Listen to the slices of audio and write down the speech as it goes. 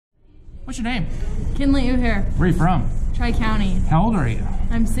What's your name? Kynlee Uher. Where are you from? Tri-County. How old are you?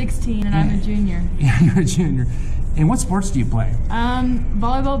 I'm 16 and I'm a junior. Yeah, you're a junior. And what sports do you play?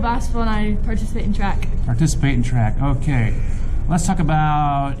 Volleyball, basketball, and I participate in track. Participate in track. Okay. Let's talk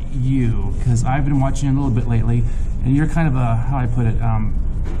about you, because I've been watching you a little bit lately, and you're kind of a, how do I put it,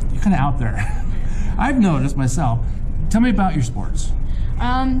 you're kind of out there. I've noticed myself. Tell me about your sports.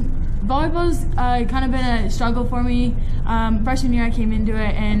 Volleyball's kind of been a struggle for me. Freshman year I came into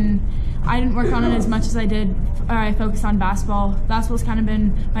it and I didn't work on it as much as I did. I focused on basketball. Basketball's kind of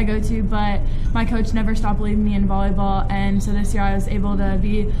been my go-to, but my coach never stopped believing me in volleyball, and so this year I was able to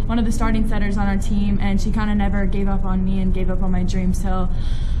be one of the starting setters on our team, and she kind of never gave up on me and gave up on my dream. So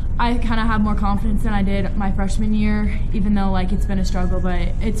I kind of have more confidence than I did my freshman year, even though it's been a struggle, but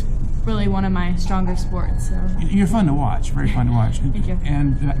it's really one of my stronger sports. So you're fun to watch, very fun to watch. Thank you.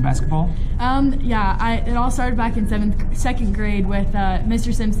 And basketball? Yeah, it all started back in second grade with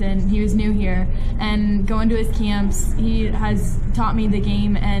Mr. Simpson. He was new here, and going to his camps, he has taught me the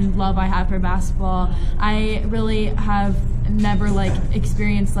game and love I have for basketball. I really have never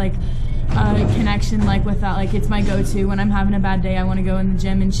experienced a connection with that. It's my go-to. When I'm having a bad day, I want to go in the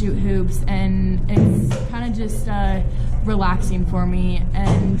gym and shoot hoops, and it's kind of just relaxing for me.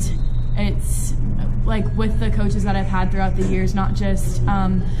 And it's with the coaches that I've had throughout the years, not just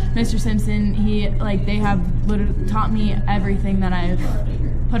Mr. Simpson. They have literally taught me everything that I've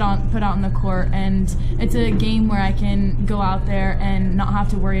put out on the court, and it's a game where I can go out there and not have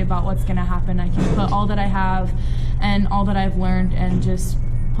to worry about what's going to happen. I can put all that I have and all that I've learned and just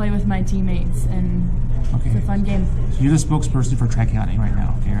play with my teammates, and it's a fun game. So you're the spokesperson for Tri-County right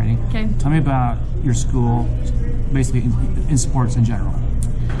now. Okay, ready? Okay. Tell me about your school, basically in sports in general.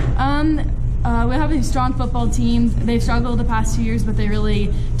 We have a strong football team. They've struggled the past 2 years, but they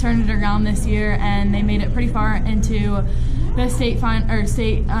really turned it around this year, and they made it pretty far into the state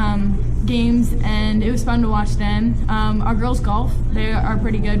games, and it was fun to watch them. Our girls golf, they are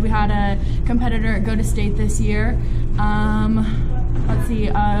pretty good. We had a competitor go to state this year. Let's see,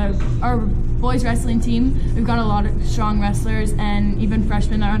 our boys wrestling team, we've got a lot of strong wrestlers, and even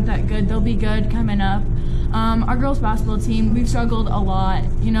freshmen that aren't that good, they'll be good coming up. Our girls basketball team, we've struggled a lot.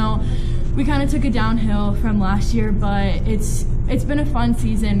 We kind of took it downhill from last year, but it's been a fun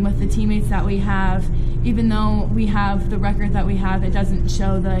season with the teammates that we have. Even though we have the record that we have, it doesn't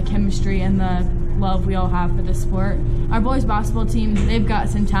show the chemistry and the love we all have for the sport. Our boys basketball team, they've got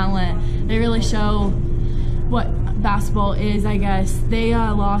some talent. They really show what basketball is, I guess. They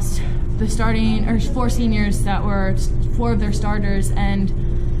lost the starting, or 4 seniors that were 4 of their starters, and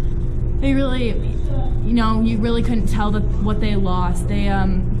they really, you really couldn't tell what they lost. They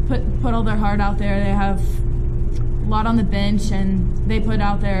put all their heart out there. They have a lot on the bench, and they put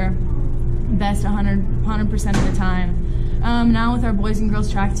out their best 100% of the time. Now with our boys and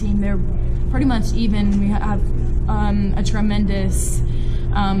girls track team, they're pretty much even. We have a tremendous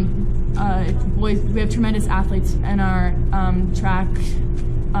we have tremendous athletes in our track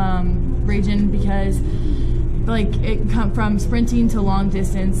region, because it come from sprinting to long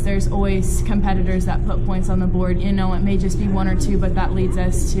distance, there's always competitors that put points on the board. It may just be 1 or 2, but that leads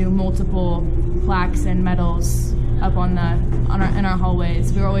us to multiple plaques and medals up in our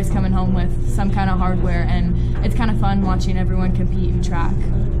hallways. We're always coming home with some kind of hardware, and it's kind of fun watching everyone compete in track.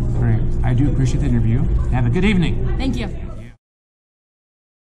 Great. I do appreciate the interview. Have a good evening. Thank you.